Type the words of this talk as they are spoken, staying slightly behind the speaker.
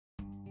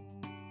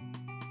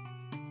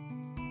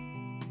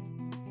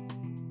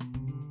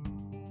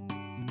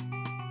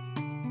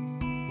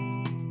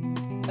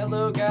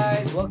Hello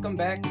guys, welcome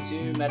back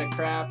to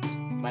Metacraft.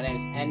 My name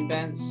is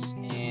enbentz,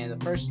 and the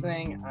first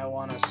thing I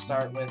want to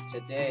start with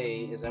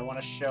today is I want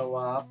to show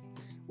off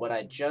what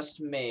I just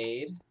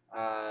made.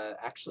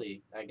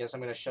 Actually, I guess I'm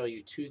going to show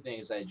you two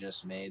things I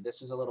just made.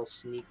 This is a little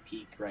sneak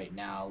peek right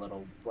now, a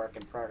little work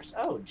in progress.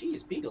 Oh,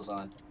 geez, Beagle's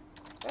on.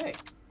 Hey,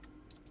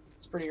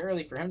 it's pretty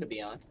early for him to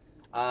be on.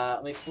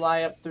 Let me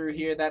fly up through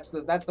here. That's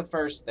the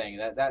first thing.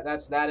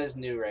 That is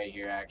new right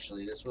here.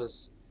 Actually, this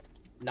was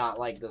not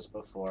like this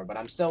before, but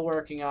I'm still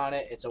working on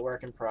it. It's a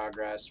work in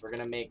progress. We're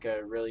gonna make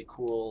a really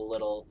cool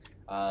little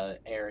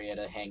area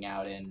to hang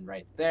out in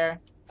right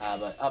there.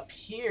 But up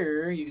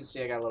here, you can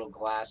see I got a little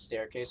glass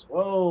staircase.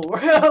 Whoa,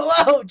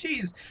 whoa,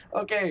 jeez.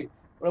 Okay,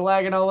 we're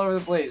lagging all over the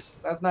place.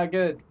 That's not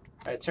good.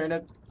 All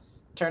right,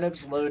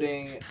 Turnip's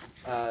loading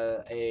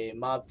a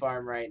mob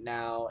farm right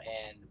now,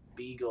 and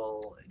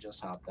Beagle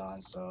just hopped on,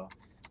 so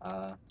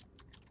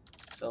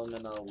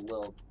filming a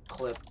little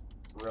clip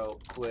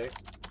real quick.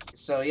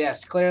 So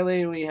yes,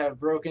 clearly we have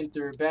broken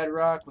through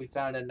bedrock. We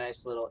found a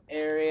nice little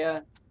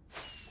area.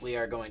 We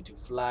are going to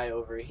fly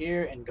over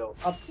here and go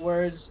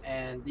upwards.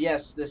 And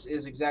yes, this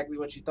is exactly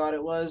what you thought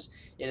it was.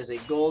 It is a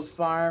gold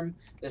farm.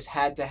 This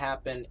had to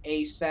happen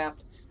ASAP.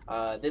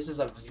 This is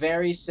a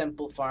very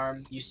simple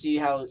farm. You see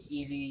how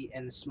easy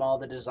and small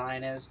the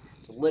design is.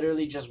 It's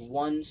literally just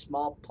one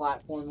small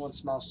platform, one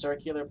small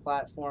circular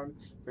platform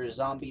for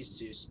zombies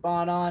to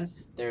spawn on.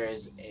 There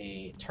is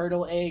a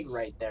turtle egg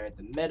right there at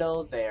the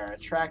middle. They are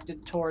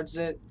attracted towards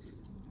it.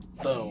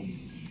 Boom.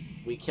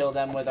 We kill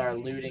them with our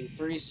looting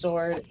 3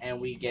 sword,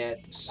 and we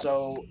get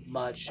so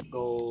much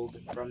gold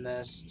from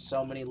this.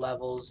 So many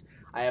levels.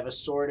 I have a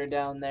sorter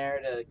down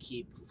there to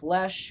keep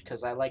flesh,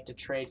 because I like to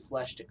trade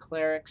flesh to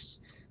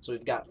clerics. So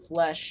we've got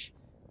flesh,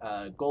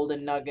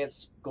 golden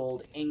nuggets,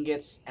 gold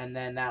ingots, and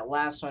then that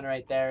last one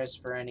right there is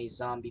for any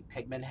zombie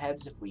pigment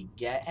heads if we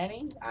get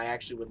any. I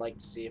actually would like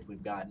to see if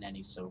we've gotten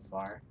any so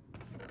far.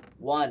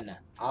 1.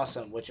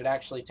 Awesome, which would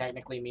actually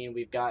technically mean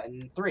we've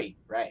gotten 3.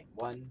 Right,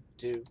 1,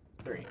 2,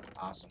 3.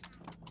 Awesome.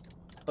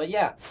 But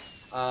yeah,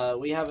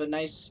 we have a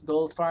nice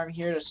gold farm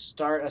here to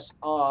start us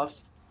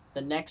off.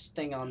 The next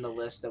thing on the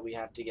list that we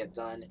have to get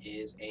done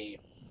is a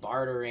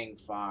bartering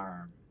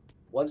farm.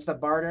 Once the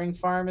bartering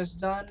farm is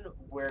done,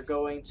 we're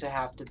going to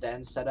have to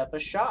then set up a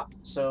shop.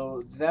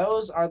 So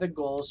those are the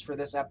goals for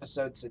this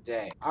episode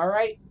today. All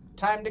right,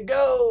 time to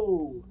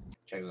go.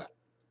 Check this out.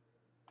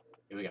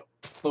 Here we go.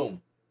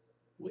 Boom.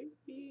 Whee!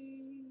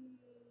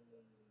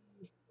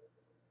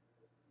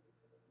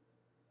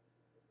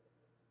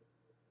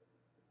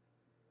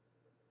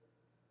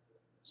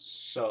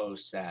 So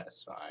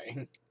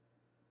satisfying.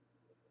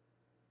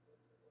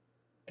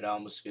 It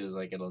almost feels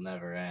like it'll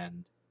never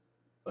end,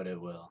 but it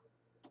will.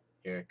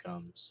 Here it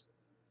comes.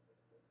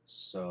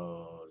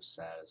 So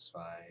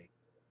satisfying.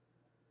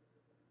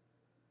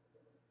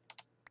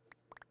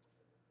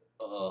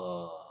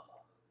 Oh.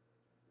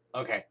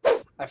 Okay.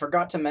 I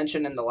forgot to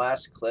mention in the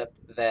last clip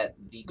that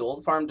the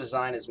gold farm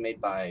design is made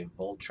by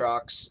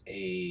Voltrox,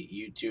 a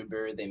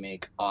YouTuber. They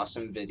make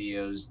awesome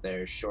videos.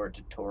 They're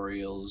short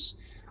tutorials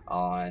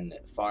on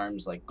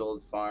farms like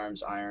gold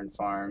farms, iron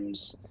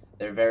farms.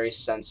 They're very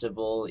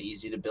sensible,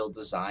 easy to build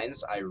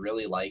designs. I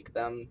really like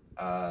them.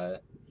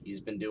 He's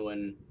been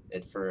doing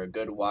it for a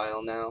good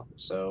while now,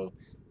 so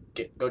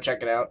go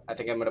check it out. I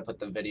think I'm going to put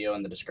the video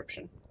in the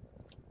description.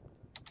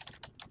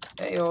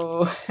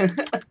 Heyo!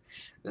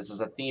 This is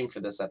a theme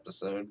for this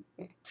episode.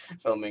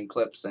 Filming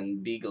clips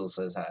and Beagle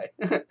says hi.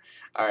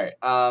 Alright,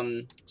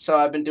 so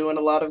I've been doing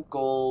a lot of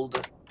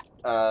gold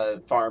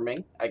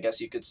farming, I guess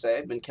you could say.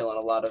 I've been killing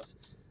a lot of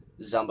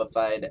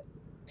zombified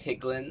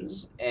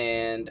piglins,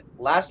 and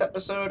last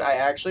episode I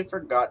actually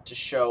forgot to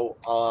show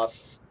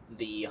off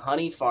the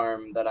honey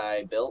farm that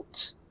I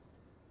built.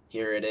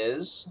 Here it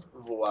is.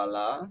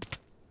 Voila.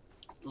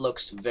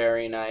 Looks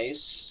very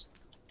nice.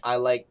 I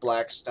like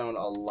blackstone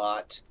a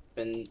lot.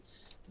 Been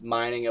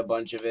mining a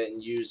bunch of it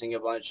and using a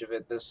bunch of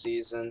it this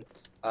season.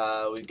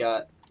 We've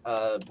got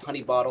a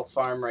honey bottle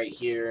farm right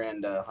here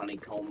and a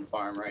honeycomb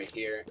farm right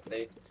here.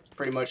 They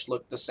pretty much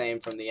look the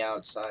same from the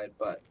outside,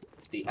 but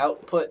the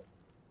output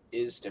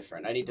is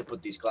different. I need to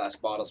put these glass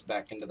bottles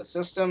back into the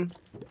system.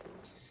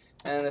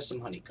 And there's some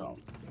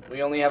honeycomb.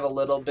 We only have a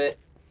little bit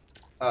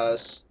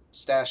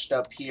stashed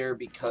up here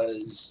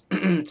because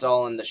it's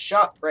all in the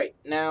shop right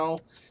now.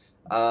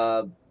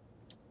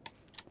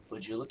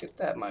 Would you look at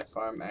that? My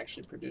farm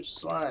actually produced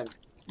slime.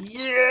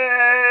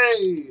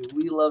 Yay!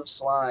 We love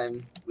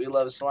slime. We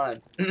love slime.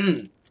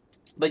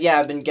 But yeah,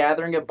 I've been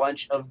gathering a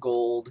bunch of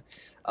gold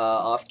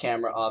off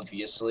camera,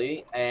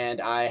 obviously,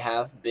 and I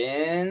have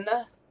been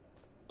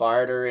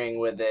bartering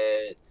with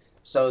it.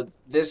 So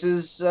this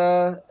is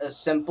a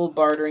simple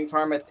bartering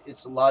farm.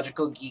 It's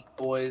Logical Geek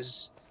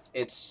Boys.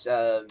 It's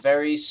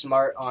very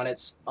smart on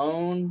its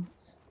own.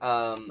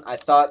 I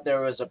thought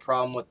there was a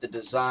problem with the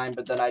design,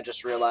 but then I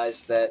just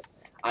realized that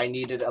I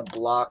needed a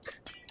block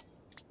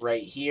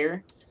right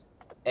here,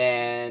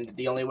 and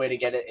the only way to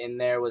get it in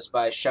there was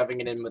by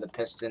shoving it in with a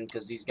piston,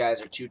 because these guys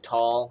are too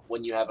tall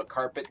when you have a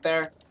carpet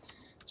there.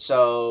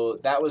 So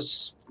that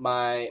was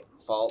my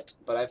fault,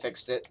 but I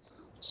fixed it.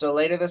 So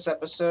later this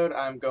episode,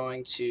 I'm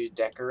going to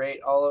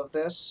decorate all of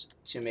this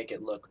to make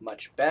it look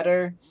much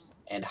better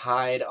and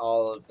hide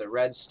all of the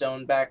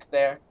redstone back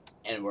there.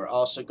 And we're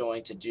also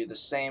going to do the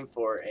same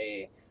for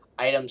a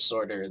item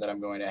sorter that I'm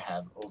going to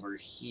have over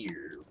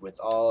here with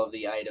all of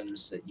the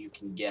items that you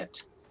can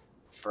get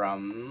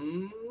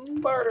from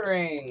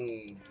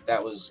bartering.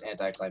 That was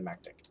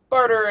anticlimactic.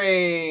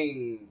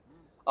 Bartering!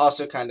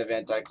 Also kind of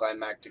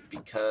anticlimactic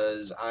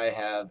because I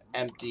have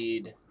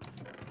emptied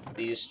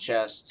these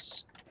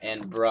chests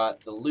and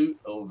brought the loot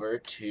over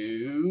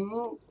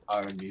to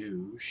our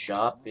new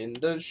shop in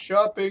the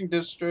shopping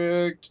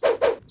district.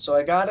 So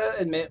I gotta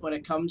admit, when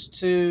it comes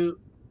to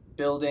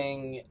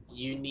building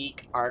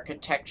unique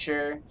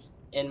architecture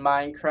in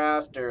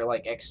Minecraft, or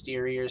like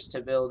exteriors to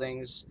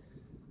buildings,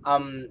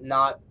 I'm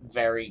not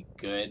very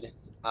good.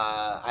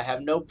 I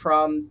have no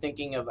problem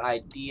thinking of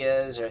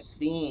ideas or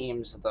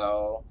themes,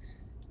 though,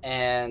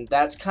 and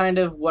that's kind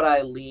of what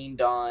I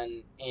leaned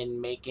on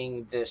in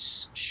making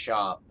this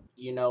shop.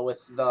 You know,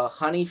 with the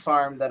honey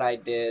farm that I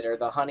did, or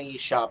the honey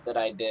shop that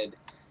I did,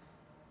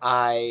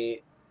 I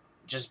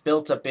just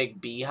built a big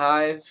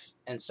beehive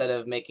instead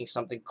of making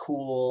something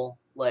cool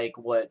like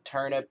what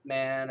Turnip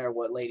Man or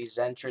what Lady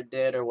Zentra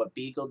did or what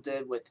Beagle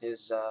did with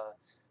his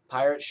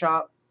pirate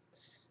shop.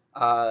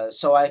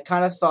 So I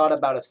kind of thought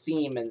about a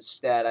theme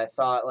instead. I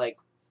thought, like,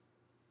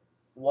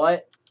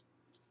 what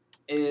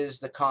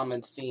is the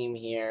common theme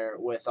here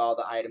with all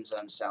the items that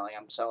I'm selling?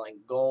 I'm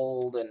selling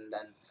gold and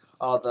then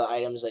all the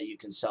items that you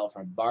can sell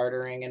from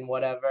bartering and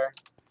whatever.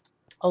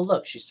 Oh,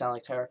 look, she's selling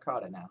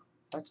terracotta now.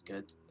 That's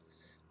good.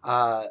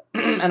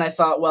 And I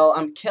thought, well,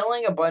 I'm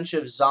killing a bunch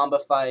of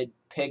zombified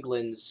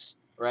piglins,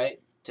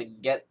 right, to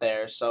get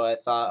there. So I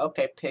thought,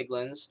 okay,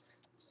 piglins.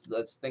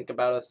 Let's think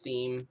about a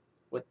theme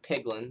with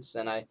piglins.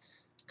 And I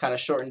kind of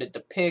shortened it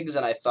to pigs,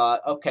 and I thought,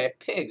 okay,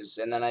 pigs.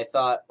 And then I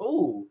thought,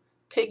 ooh,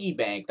 Piggy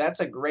Bank. That's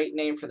a great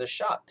name for the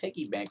shop,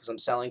 Piggy Bank, because I'm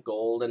selling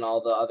gold and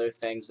all the other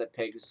things that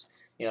pigs,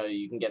 you know,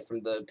 you can get from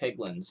the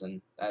piglins.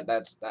 And I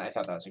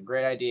thought that was a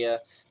great idea.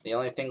 The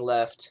only thing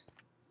left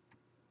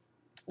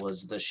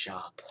was the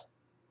shop.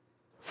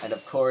 And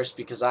of course,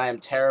 because I am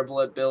terrible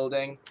at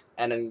building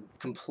and am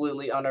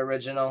completely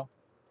unoriginal,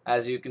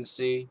 as you can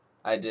see,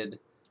 I did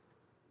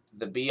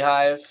the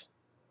beehive,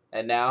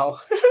 and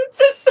now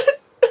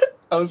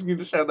I was going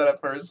to show that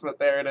at first, but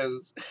there it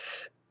is.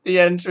 The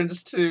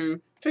entrance to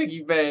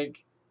Piggy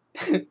Bank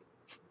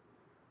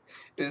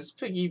is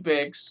Piggy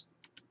Bank's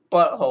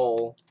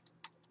butthole.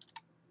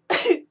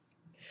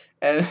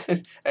 And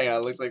hang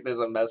on, it looks like there's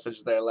a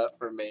message there left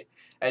for me.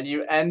 And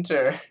you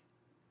enter.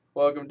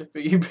 Welcome to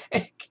Piggy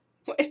Bank.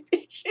 My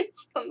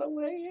picture's on the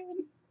way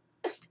in.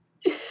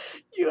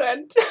 You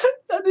enter.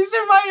 These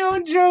are my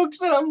own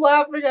jokes, and I'm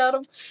laughing at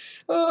them.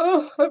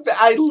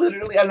 I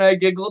literally, and I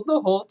giggled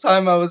the whole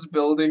time I was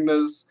building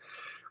this.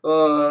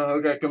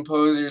 Okay,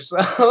 compose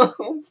yourself.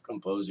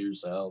 Compose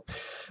yourself.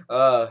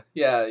 The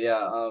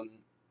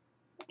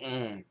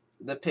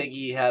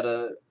piggy had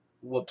a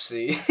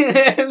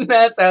whoopsie, and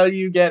that's how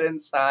you get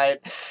inside.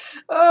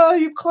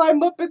 You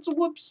climb up its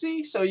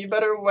whoopsie, so you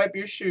better wipe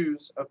your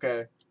shoes.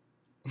 Okay.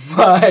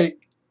 My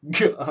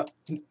God.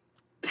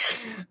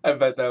 I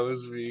bet that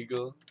was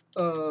regal.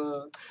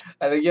 I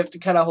think you have to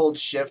kind of hold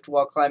shift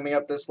while climbing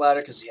up this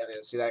ladder, because, yeah,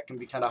 see, that can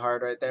be kind of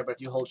hard right there, but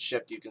if you hold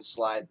shift, you can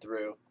slide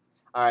through.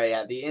 Alright,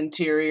 yeah, the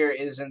interior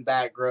isn't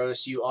that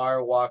gross. You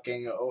are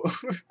walking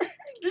over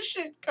the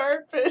shit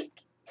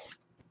carpet.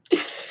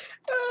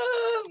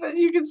 But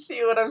you can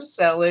see what I'm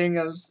selling.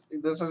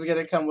 This is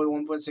going to come with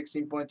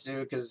 1.16.2,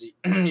 because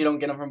you don't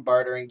get them from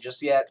bartering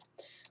just yet.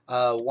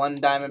 1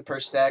 diamond per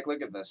stack.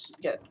 Look at this.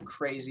 You get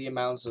crazy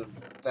amounts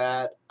of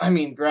that. I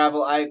mean,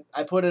 gravel. I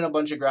put in a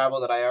bunch of gravel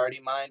that I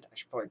already mined. I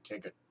should probably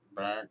take it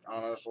back,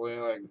 honestly.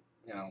 Like,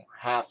 you know,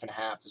 half and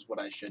half is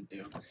what I should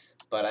do.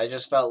 But I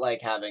just felt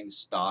like having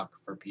stock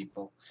for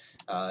people.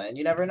 And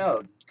you never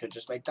know. Could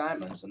just make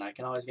diamonds, and I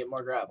can always get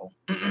more gravel.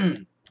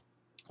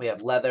 We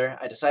have leather.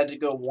 I decided to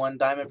go 1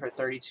 diamond per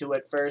 32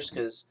 at first,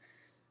 because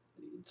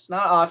it's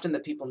not often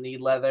that people need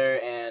leather,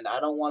 and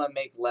I don't want to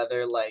make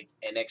leather, like,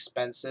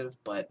 inexpensive,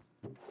 but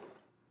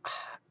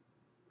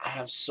I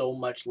have so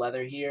much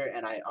leather here,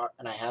 and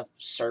I have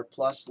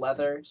surplus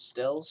leather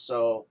still,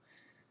 so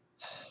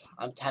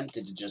I'm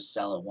tempted to just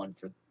sell it 1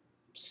 for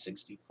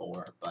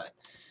 64, but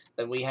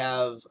then we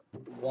have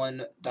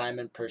 1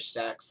 diamond per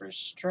stack for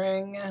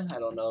string. I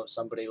don't know if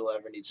somebody will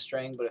ever need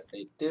string, but if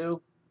they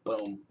do,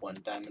 boom, 1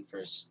 diamond for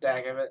a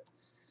stack of it.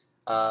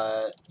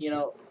 You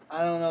know,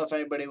 I don't know if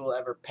anybody will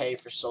ever pay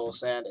for soul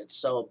sand. It's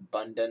so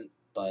abundant,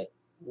 but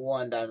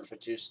 1 diamond for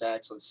 2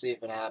 stacks. Let's see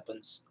if it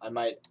happens. I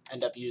might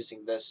end up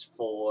using this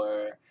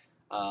for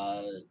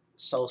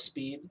soul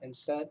speed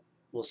instead.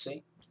 We'll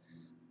see.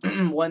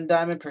 1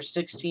 diamond per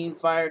 16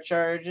 fire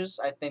charges.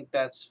 I think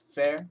that's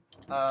fair.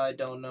 I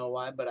don't know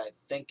why, but I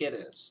think it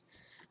is.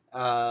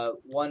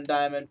 1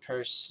 diamond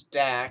per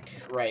stack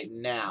right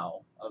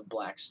now of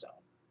blackstone.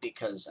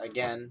 Because,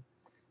 again,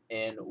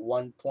 in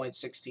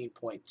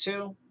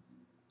 1.16.2,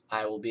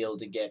 I will be able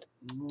to get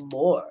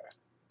more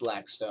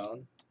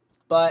blackstone,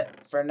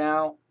 But for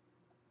now,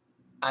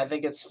 I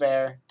think it's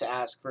fair to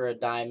ask for a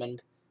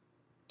diamond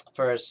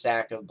for a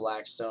stack of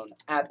blackstone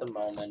at the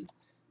moment.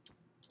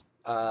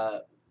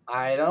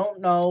 I don't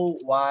know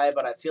why,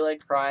 but I feel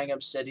like crying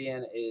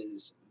obsidian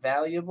is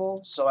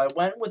valuable, so I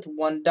went with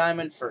 1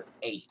 diamond for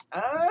 8.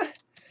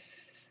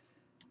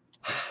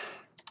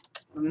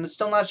 I'm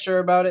still not sure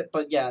about it,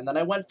 but yeah, and then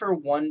I went for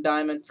 1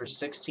 diamond for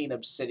 16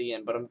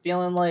 obsidian, but I'm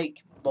feeling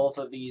like both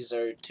of these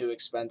are too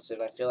expensive.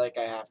 I feel like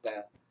I have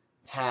to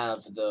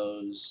have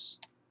those.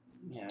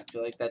 Yeah, I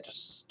feel like that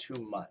just is too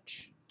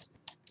much.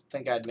 I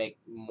think I'd make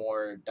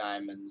more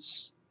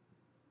diamonds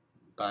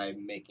by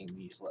making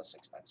these less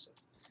expensive.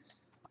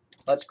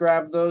 Let's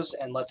grab those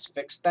and let's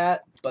fix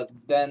that, but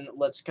then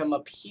let's come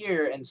up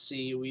here and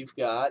see we've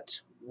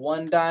got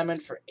 1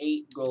 diamond for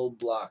 8 gold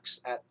blocks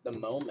at the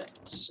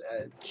moment.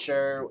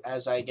 Sure,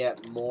 as I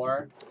get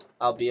more,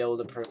 I'll be able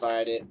to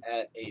provide it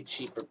at a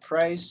cheaper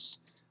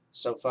price.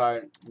 So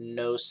far,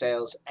 no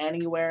sales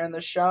anywhere in the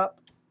shop,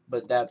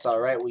 but that's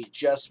alright. We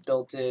just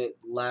built it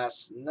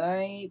last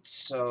night,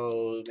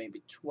 so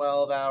maybe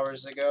 12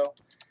 hours ago.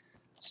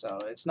 So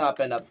it's not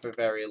been up for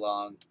very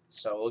long.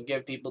 So we'll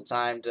give people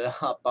time to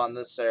hop on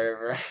the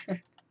server.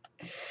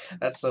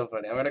 That's so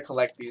funny. I'm going to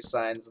collect these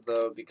signs,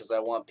 though, because I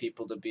want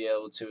people to be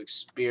able to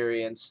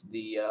experience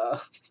the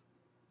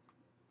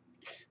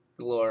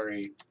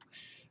glory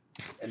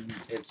and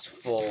its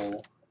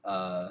full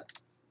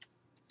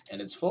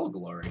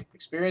glory.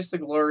 Experience the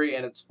glory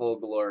and its full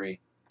glory.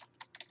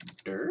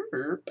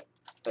 Derp.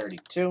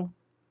 32.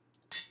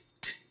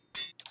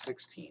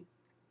 16.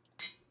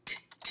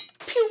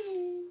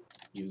 Pew!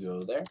 You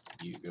go there.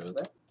 You go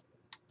there.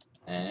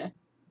 Eh?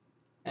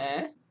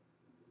 Eh?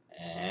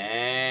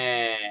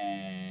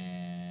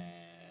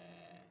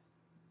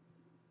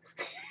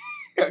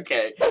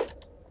 Okay.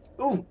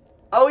 Ooh.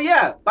 Oh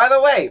yeah, by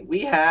the way,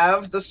 we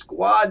have the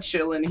squad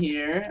chilling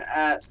here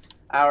at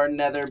our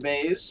nether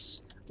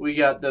base. We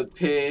got the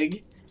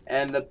pig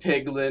and the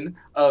piglin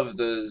of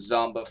the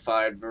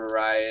zombified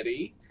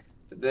variety.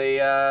 They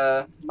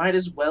might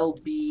as well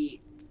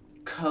be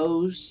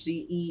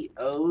co-CEOs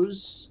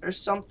or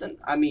something.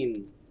 I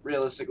mean,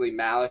 realistically,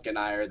 Malik and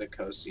I are the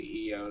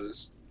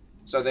co-CEOs.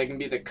 So they can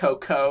be the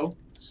co-CEOs.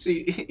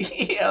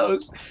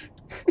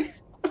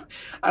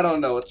 I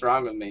don't know what's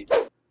wrong with me.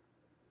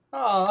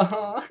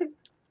 Aww.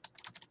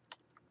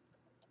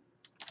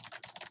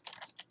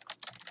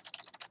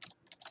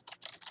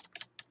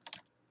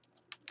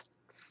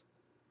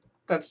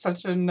 That's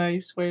such a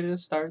nice way to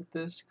start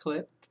this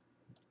clip.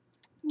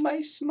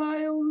 My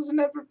smile has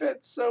never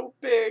been so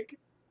big.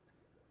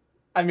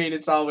 I mean,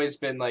 it's always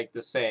been like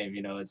the same,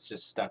 you know, it's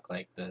just stuck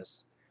like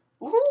this.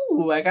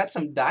 Ooh, I got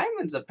some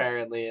diamonds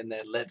apparently in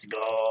there. Let's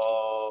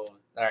go.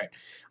 Alright.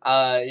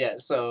 Yeah,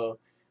 so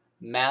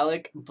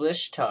Malik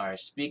Blishtar.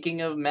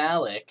 Speaking of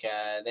Malik,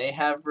 they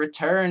have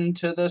returned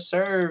to the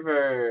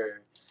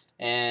server.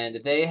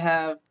 And they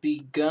have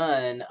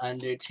begun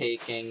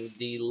undertaking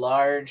the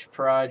large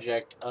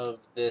project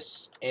of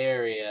this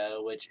area,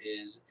 which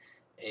is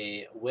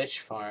a witch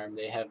farm.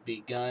 They have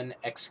begun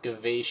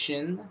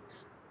excavation,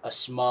 a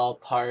small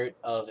part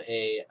of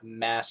a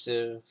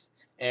massive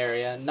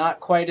area. Not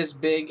quite as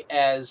big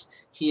as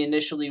he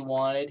initially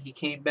wanted. He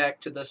came back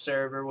to the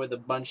server with a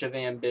bunch of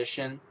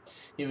ambition.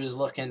 He was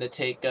looking to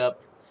take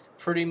up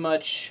pretty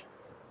much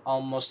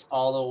almost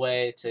all the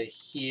way to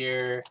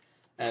here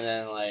and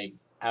then like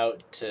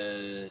out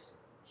to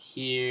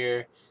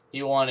here.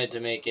 He wanted to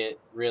make it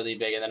really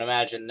big, and then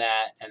imagine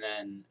that, and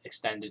then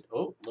extended,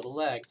 oh, little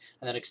lag,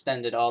 and then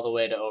extended all the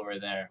way to over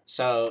there.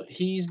 So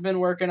he's been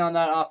working on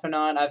that off and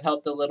on. I've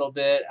helped a little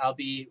bit. I'll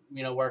be,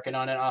 you know, working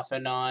on it off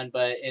and on,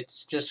 but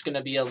it's just going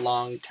to be a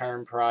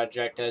long-term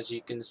project, as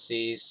you can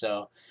see.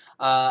 So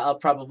I'll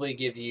probably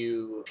give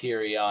you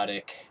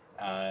periodic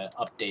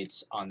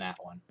updates on that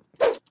one.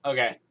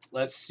 Okay,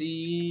 let's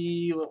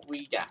see what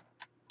we got.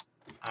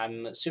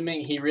 I'm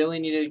assuming he really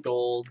needed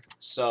gold,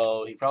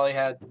 so he probably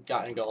had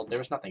gotten gold. There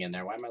was nothing in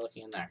there. Why am I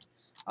looking in there?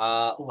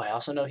 Oh, I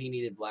also know he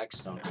needed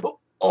blackstone. Oh,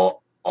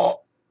 oh,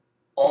 oh,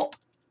 oh,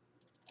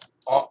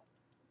 oh,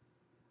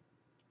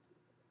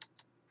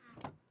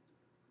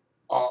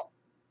 oh.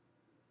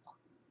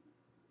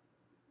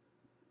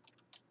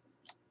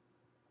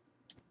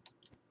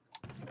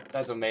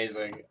 That's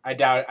amazing. I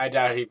doubt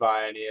he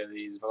bought any of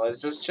these, but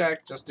let's just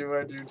check. Just do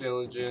our due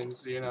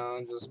diligence, you know,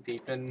 just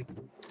peeping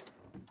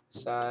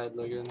side,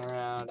 looking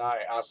around. All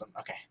right, awesome.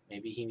 Okay,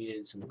 maybe he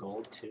needed some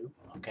gold too.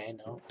 Okay,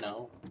 no,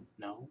 no,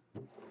 no.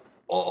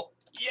 Oh,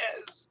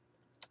 yes,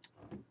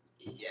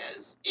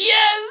 yes,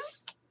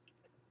 yes!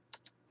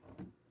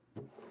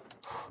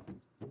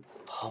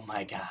 Oh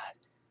my God.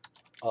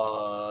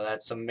 Oh,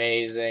 that's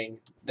amazing.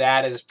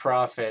 That is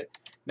profit.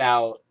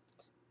 Now,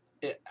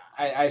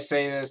 I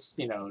say this,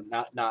 you know,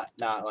 not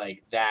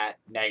like that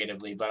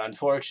negatively, but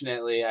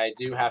unfortunately, I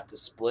do have to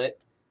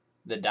split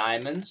the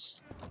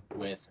diamonds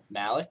with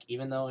Malik,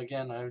 even though,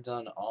 again, I've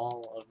done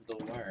all of the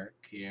work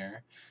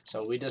here.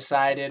 So we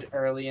decided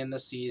early in the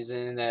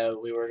season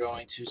that we were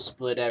going to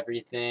split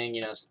everything,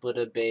 you know, split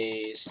a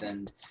base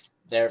and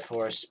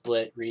therefore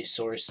split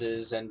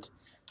resources and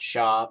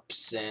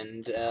shops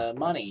and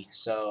money.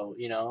 So,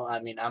 you know, I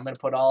mean, I'm going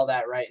to put all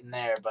that right in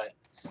there, but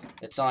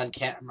it's on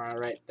camera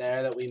right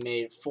there that we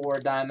made 4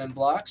 diamond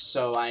blocks,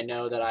 so I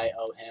know that I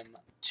owe him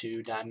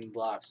 2 diamond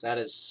blocks. That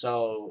is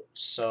so,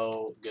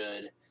 so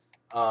good.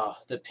 Oh,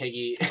 the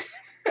piggy.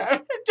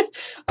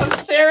 I'm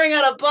staring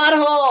at a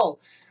butthole!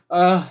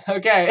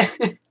 Okay.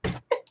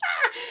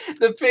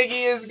 The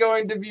piggy is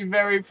going to be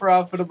very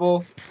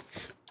profitable.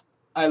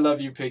 I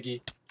love you,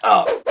 piggy.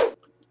 Oh!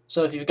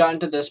 So if you've gotten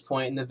to this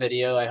point in the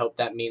video, I hope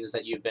that means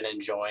that you've been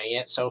enjoying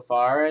it so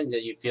far and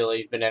that you feel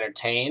you've been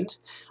entertained.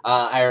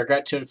 I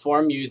regret to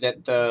inform you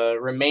that the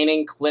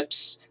remaining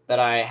clips that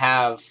I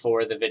have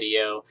for the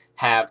video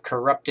have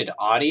corrupted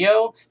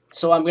audio,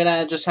 so I'm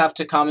gonna just have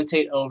to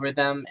commentate over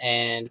them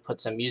and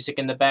put some music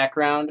in the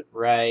background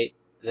right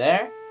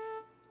there.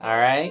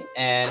 Alright,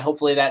 and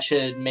hopefully that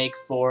should make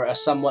for a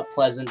somewhat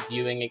pleasant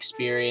viewing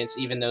experience,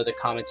 even though the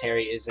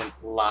commentary isn't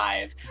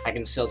live. I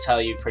can still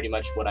tell you pretty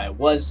much what I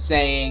was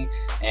saying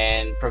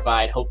and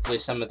provide hopefully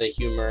some of the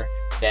humor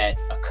that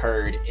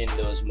occurred in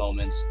those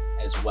moments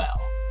as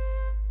well.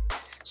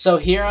 So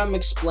here I'm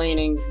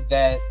explaining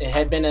that it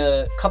had been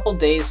a couple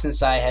days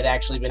since I had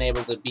actually been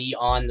able to be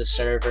on the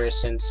server.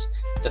 Since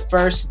the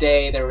first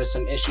day there was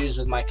some issues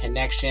with my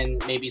connection,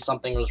 maybe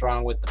something was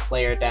wrong with the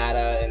player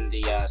data and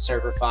the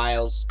server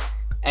files.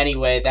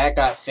 Anyway, that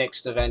got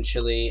fixed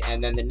eventually,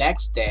 and then the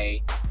next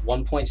day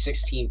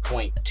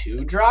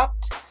 1.16.2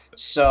 dropped.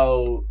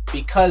 So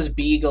because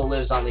Beagle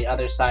lives on the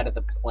other side of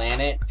the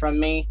planet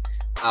from me,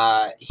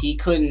 he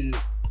couldn't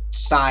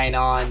sign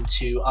on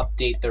to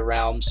update the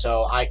realm,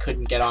 so I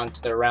couldn't get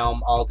onto the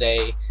realm all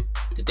day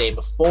the day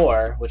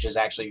before, which is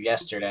actually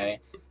yesterday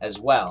as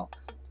well.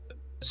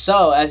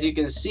 So as you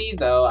can see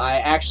though, I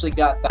actually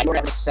got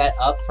the set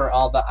up for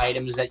all the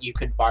items that you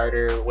could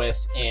barter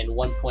with in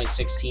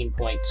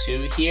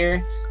 1.16.2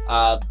 here,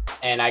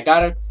 and I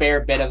got a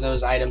fair bit of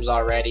those items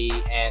already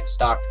and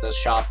stocked the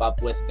shop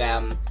up with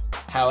them.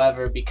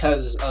 However,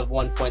 because of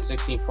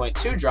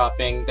 1.16.2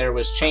 dropping, there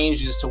was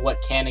changes to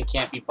what can and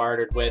can't be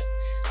bartered with.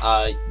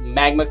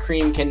 Magma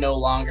cream can no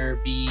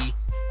longer be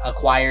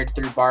acquired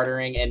through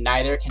bartering, and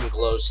neither can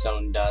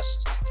glowstone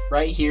dust.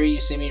 Right here you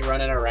see me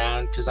running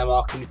around because I'm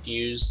all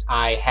confused.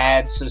 I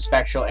had some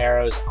spectral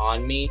arrows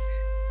on me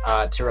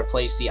to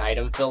replace the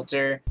item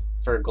filter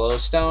for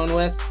glowstone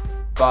with,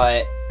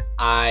 but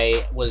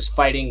I was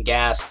fighting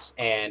ghasts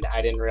and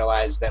I didn't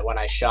realize that when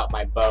I shot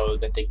my bow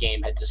that the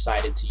game had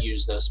decided to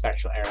use those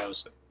spectral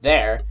arrows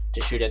there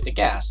to shoot at the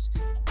ghast.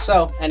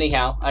 So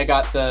anyhow, I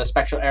got the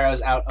spectral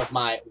arrows out of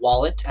my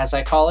wallet, as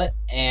I call it,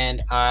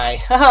 and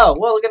oh,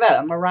 well, look at that,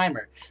 I'm a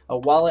rhymer. A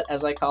wallet,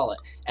 as I call it.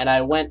 And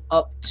I went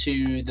up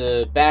to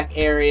the back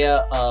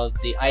area of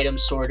the item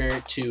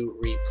sorter to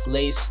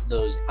replace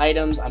those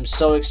items. I'm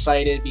so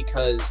excited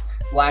because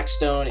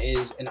Blackstone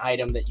is an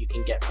item that you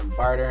can get from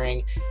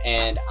bartering,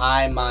 and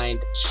I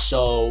mined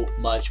so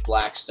much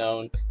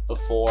Blackstone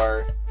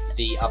before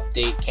the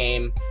update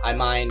came. I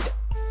mined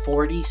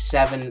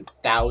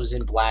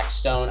 47,000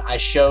 Blackstone. I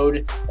showed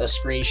a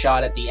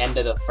screenshot at the end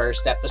of the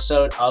first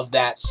episode of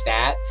that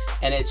stat,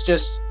 and it's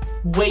just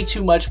way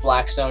too much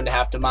Blackstone to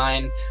have to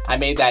mine. I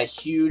made that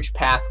huge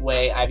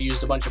pathway. I've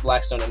used a bunch of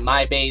Blackstone in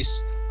my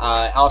base.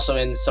 Also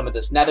in some of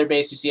this Nether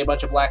base, you see a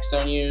bunch of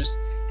Blackstone used.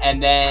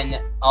 And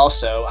then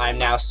also, I'm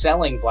now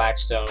selling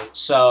Blackstone.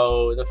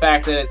 So the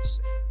fact that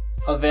it's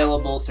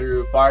available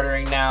through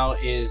bartering now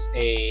is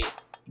a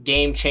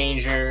game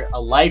changer,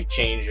 a life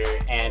changer,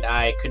 and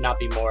I could not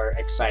be more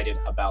excited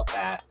about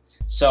that.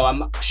 So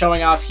I'm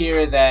showing off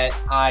here that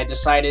I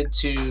decided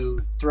to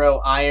throw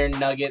iron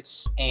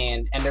nuggets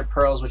and ender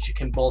pearls, which you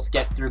can both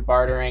get through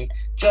bartering,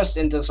 just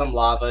into some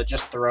lava.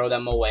 Just throw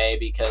them away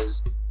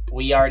because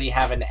we already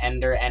have an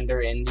ender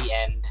in the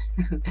end.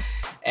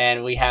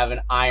 And we have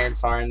an iron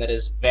farm that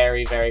is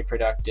very, very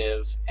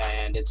productive,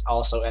 and it's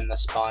also in the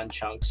spawn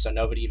chunk, so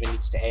nobody even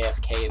needs to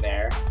AFK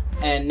there.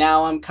 And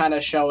now I'm kind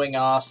of showing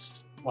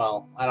off,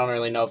 well, I don't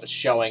really know if it's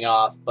showing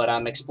off, but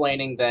I'm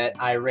explaining that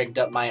I rigged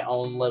up my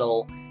own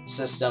little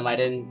system. I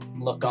didn't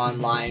look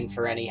online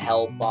for any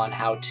help on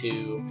how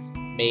to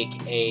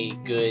make a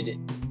good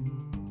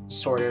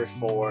sorter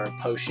for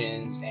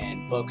potions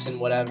and books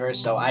and whatever,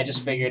 so I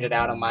just figured it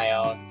out on my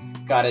own.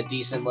 Got a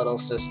decent little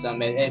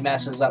system. It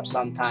messes up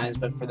sometimes,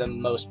 but for the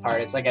most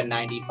part it's like a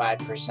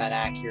 95%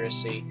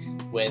 accuracy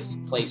with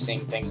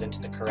placing things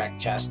into the correct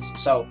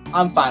chests, so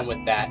I'm fine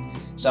with that.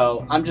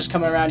 So I'm just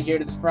coming around here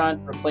to the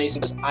front,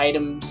 replacing those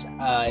items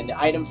in the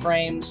item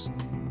frames.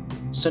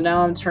 So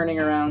now I'm turning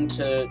around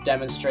to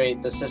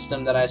demonstrate the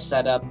system that I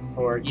set up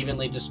for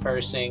evenly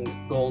dispersing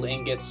gold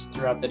ingots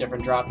throughout the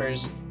different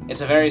droppers.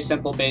 It's a very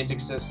simple basic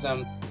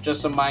system,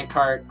 just a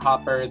minecart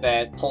hopper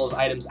that pulls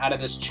items out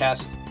of this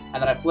chest,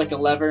 and then I flick a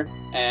lever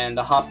and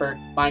the hopper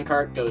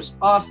minecart goes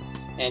off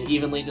and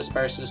evenly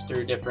disperses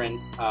through different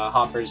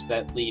hoppers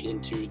that lead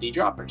into the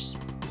droppers.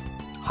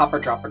 Hopper,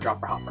 dropper,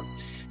 dropper, hopper.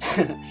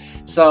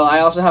 So I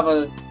also have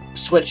a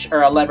switch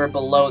or a lever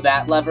below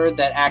that lever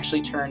that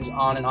actually turns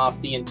on and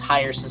off the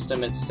entire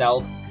system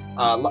itself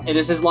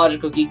This is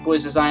Logical Geek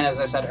Boy's design, as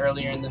I said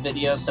earlier in the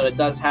video, so it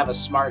does have a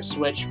smart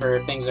switch for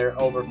things that are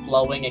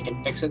overflowing. It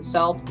can fix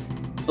itself,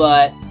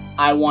 but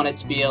I want it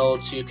to be able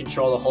to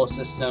control the whole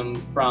system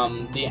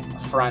from the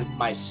front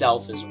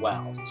myself as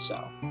well,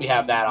 so we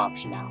have that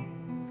option now.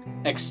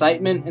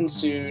 Excitement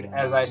ensued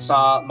as I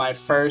saw my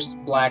first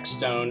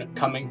blackstone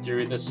coming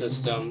through the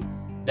system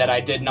that I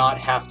did not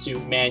have to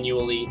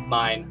manually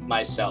mine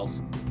myself.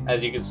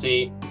 As you can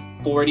see,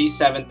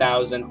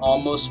 47,000,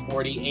 almost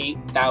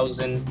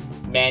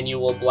 48,000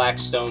 manual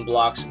blackstone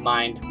blocks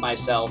mined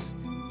myself.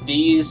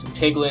 These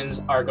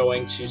piglins are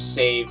going to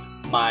save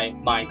my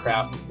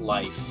Minecraft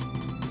life.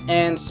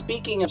 And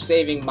speaking of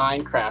saving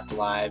Minecraft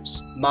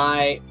lives,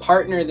 my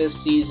partner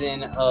this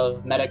season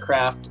of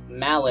Metacraft,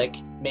 Malik,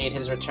 made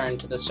his return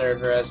to the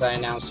server as I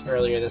announced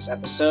earlier this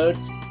episode.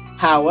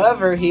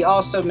 However, he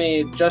also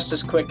made just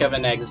as quick of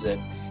an exit.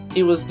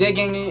 He was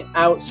digging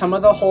out some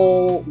of the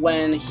hole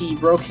when he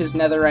broke his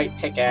netherite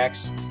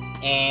pickaxe,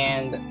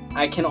 and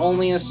I can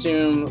only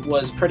assume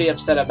was pretty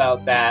upset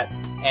about that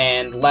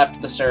and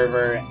left the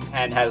server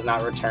and has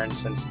not returned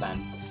since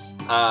then.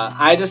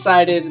 I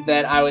decided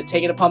that I would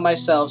take it upon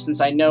myself, since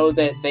I know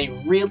that they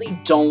really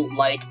don't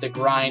like the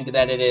grind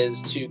that it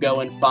is to go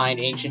and find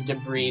ancient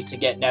debris to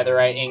get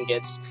netherite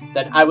ingots,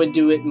 that I would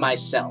do it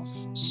myself.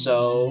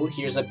 So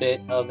here's a bit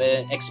of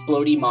an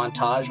explodey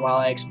montage while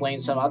I explain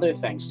some other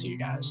things to you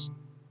guys.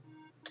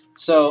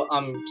 So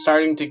I'm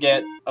starting to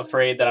get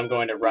afraid that I'm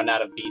going to run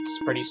out of beats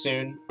pretty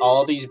soon.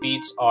 All of these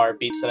beats are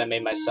beats that I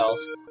made myself.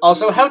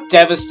 Also, how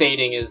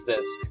devastating is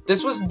this?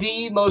 This was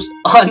the most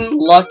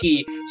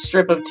unlucky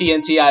strip of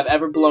TNT I've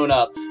ever blown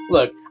up.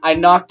 Look, I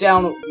knocked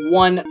down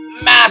one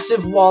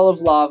massive wall of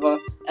lava,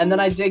 and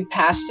then I dig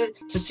past it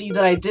to see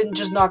that I didn't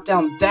just knock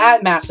down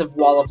that massive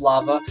wall of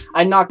lava,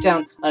 I knocked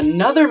down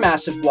another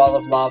massive wall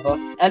of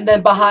lava, and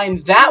then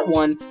behind that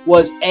one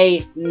was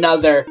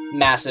another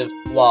massive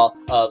wall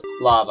of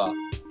lava.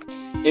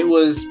 It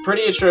was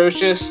pretty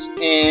atrocious,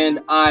 and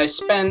I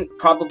spent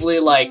probably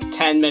like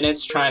 10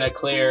 minutes trying to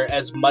clear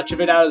as much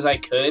of it out as I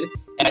could,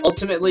 and I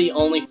ultimately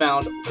only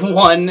found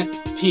one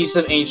piece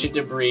of ancient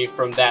debris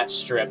from that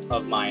strip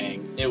of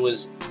mining. It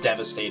was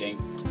devastating.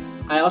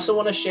 I also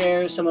want to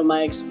share some of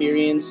my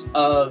experience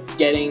of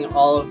getting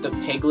all of the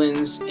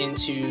piglins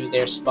into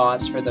their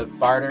spots for the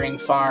bartering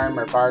farm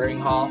or bartering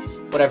hall,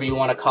 whatever you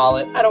want to call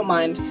it. I don't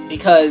mind,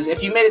 because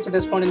if you made it to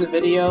this point in the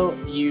video,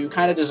 you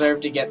kind of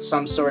deserve to get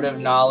some sort of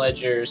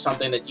knowledge or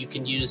something that you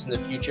can use in the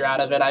future out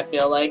of it, I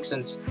feel like,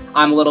 since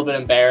I'm a little bit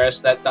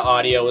embarrassed that the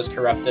audio is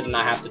corrupted and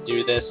I have to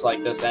do this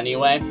like this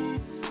anyway.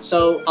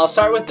 So I'll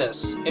start with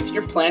this. If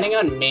you're planning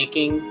on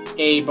making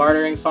a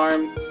bartering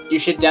farm, you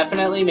should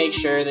definitely make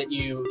sure that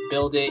you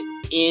build it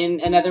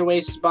in a nether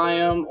waste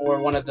biome or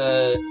one of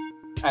the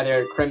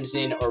either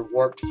crimson or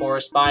warped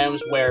forest biomes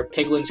where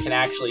piglins can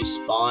actually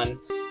spawn.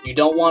 You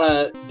don't want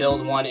to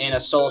build one in a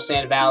soul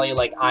sand valley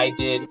like I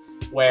did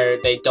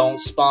where they don't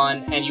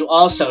spawn, and you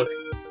also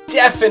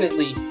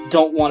definitely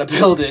don't want to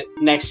build it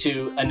next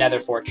to a nether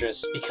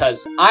fortress,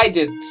 because I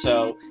did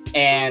so,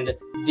 and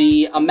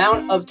the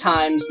amount of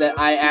times that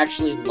I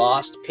actually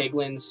lost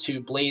piglins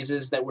to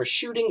blazes that were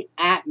shooting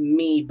at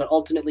me but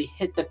ultimately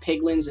hit the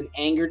piglins and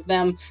angered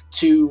them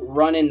to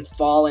run and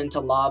fall into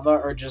lava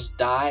or just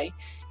die,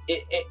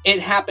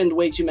 it happened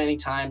way too many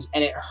times,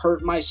 and it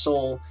hurt my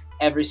soul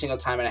every single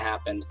time it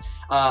happened.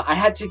 I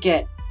had to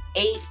get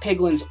 8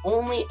 piglins,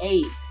 only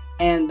 8,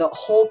 and the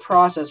whole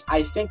process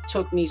I think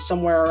took me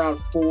somewhere around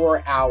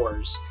 4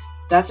 hours.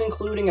 That's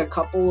including a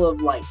couple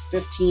of like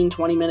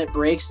 15-20 minute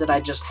breaks that I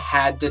just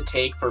had to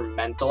take for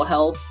mental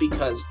health,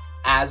 because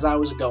as I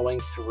was going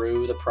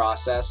through the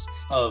process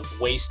of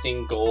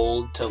wasting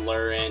gold to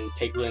lure in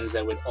piglins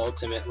that would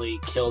ultimately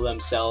kill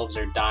themselves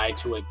or die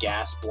to a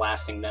gas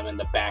blasting them in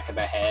the back of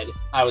the head,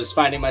 I was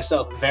finding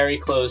myself very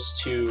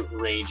close to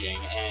raging,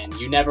 and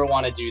you never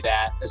want to do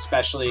that,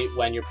 especially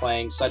when you're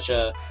playing such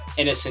a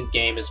innocent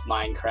game as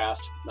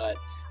Minecraft. But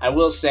I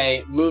will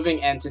say,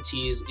 moving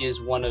entities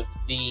is one of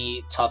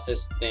the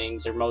toughest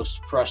things or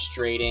most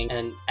frustrating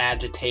and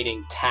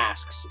agitating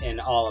tasks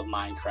in all of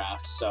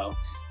Minecraft. So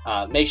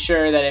make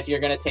sure that if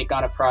you're going to take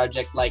on a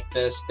project like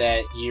this,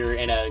 that you're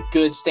in a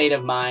good state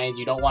of mind.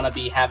 You don't want to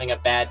be having a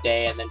bad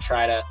day and then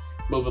try to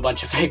move a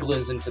bunch of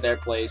piglins into their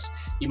place.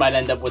 You might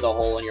end up with a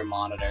hole in your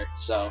monitor,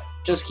 so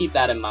just keep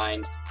that in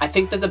mind. I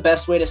think that the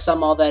best way to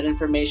sum all that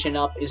information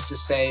up is to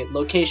say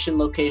location,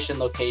 location,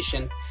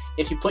 location.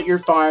 If you put your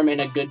farm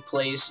in a good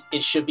place,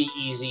 it should be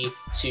easy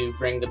to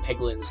bring the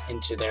piglins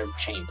into their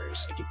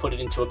chambers. If you put it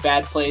into a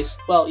bad place,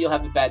 well, you'll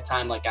have a bad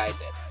time like I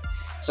did.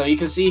 So you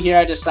can see here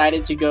I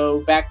decided to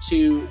go back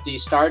to the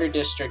starter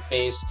district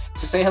base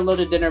to say hello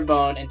to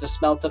Dinnerbone and to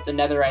smelt up the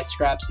netherite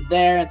scraps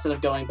there instead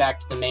of going back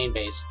to the main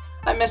base.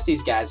 I miss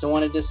these guys and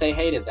wanted to say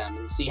hey to them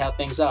and see how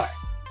things are.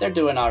 They're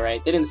doing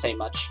alright, they didn't say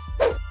much.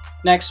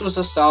 Next was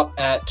a stop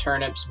at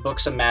Turnip's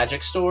Books of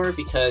Magic store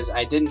because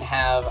I didn't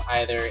have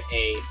either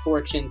a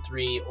Fortune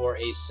 3 or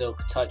a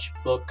Silk Touch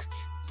book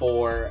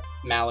for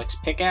Malik's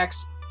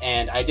pickaxe,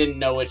 and I didn't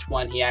know which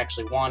one he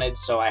actually wanted,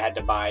 so I had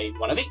to buy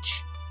one of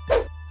each.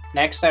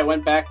 Next, I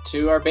went back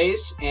to our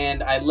base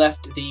and I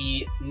left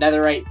the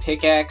netherite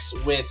pickaxe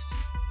with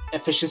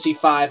efficiency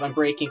 5,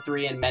 unbreaking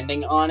 3, and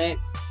mending on it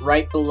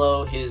right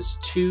below his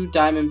 2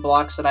 diamond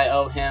blocks that I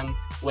owe him,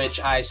 which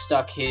I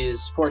stuck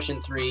his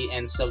fortune 3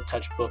 and silk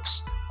touch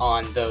books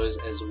on those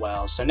as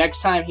well. So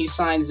next time he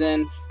signs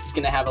in, he's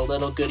going to have a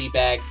little goodie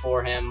bag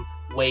for him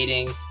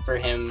waiting for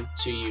him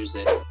to use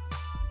it.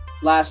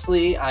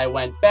 Lastly, I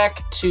went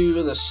back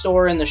to the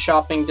store in the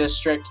shopping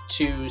district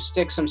to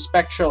stick some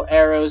spectral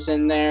arrows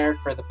in there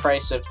for the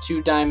price of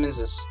 2 diamonds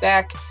a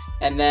stack,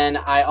 and then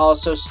I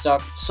also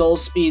stuck Soul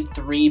Speed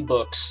 3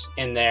 books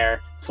in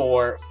there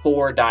for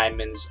 4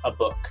 diamonds a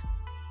book.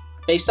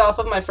 Based off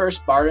of my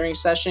first bartering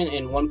session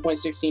in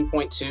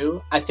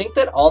 1.16.2, I think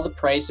that all the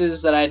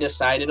prices that I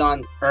decided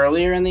on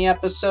earlier in the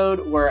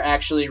episode were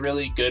actually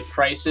really good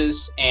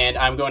prices, and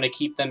I'm going to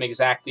keep them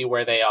exactly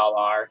where they all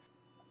are.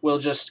 We'll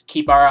just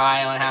keep our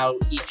eye on how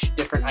each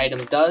different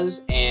item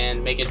does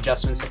and make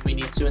adjustments if we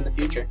need to in the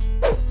future.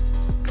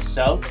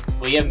 So,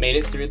 we have made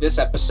it through this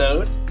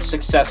episode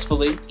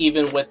successfully,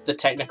 even with the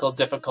technical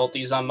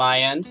difficulties on my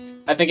end.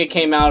 I think it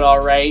came out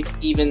alright,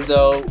 even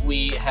though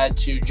we had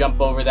to jump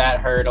over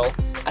that hurdle.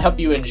 I hope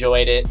you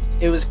enjoyed it.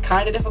 It was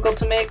kind of difficult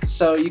to make,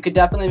 so you could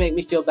definitely make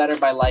me feel better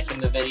by liking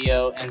the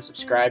video and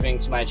subscribing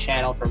to my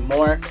channel for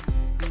more.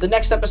 The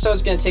next episode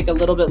is going to take a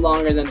little bit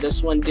longer than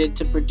this one did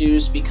to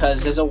produce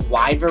because there's a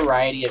wide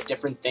variety of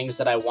different things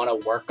that I want to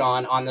work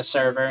on the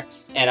server,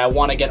 and I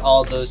want to get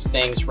all those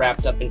things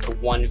wrapped up into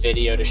one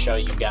video to show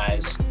you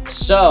guys.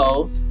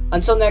 So,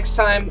 until next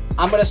time,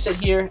 I'm going to sit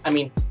here at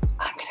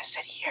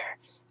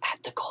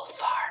the gold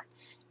farm,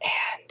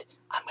 and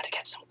I'm going to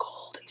get some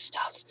gold and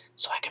stuff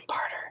so I can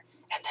barter,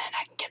 and then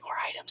I can get more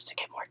items to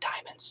get more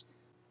diamonds.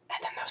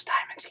 And then those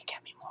diamonds can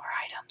get me more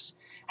items.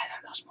 And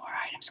then those more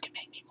items can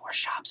make me more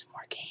shops and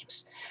more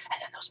games.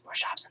 And then those more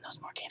shops and those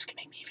more games can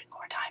make me even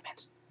more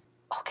diamonds.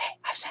 Okay,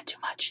 I've said too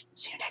much.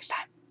 See you next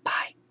time.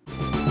 Bye.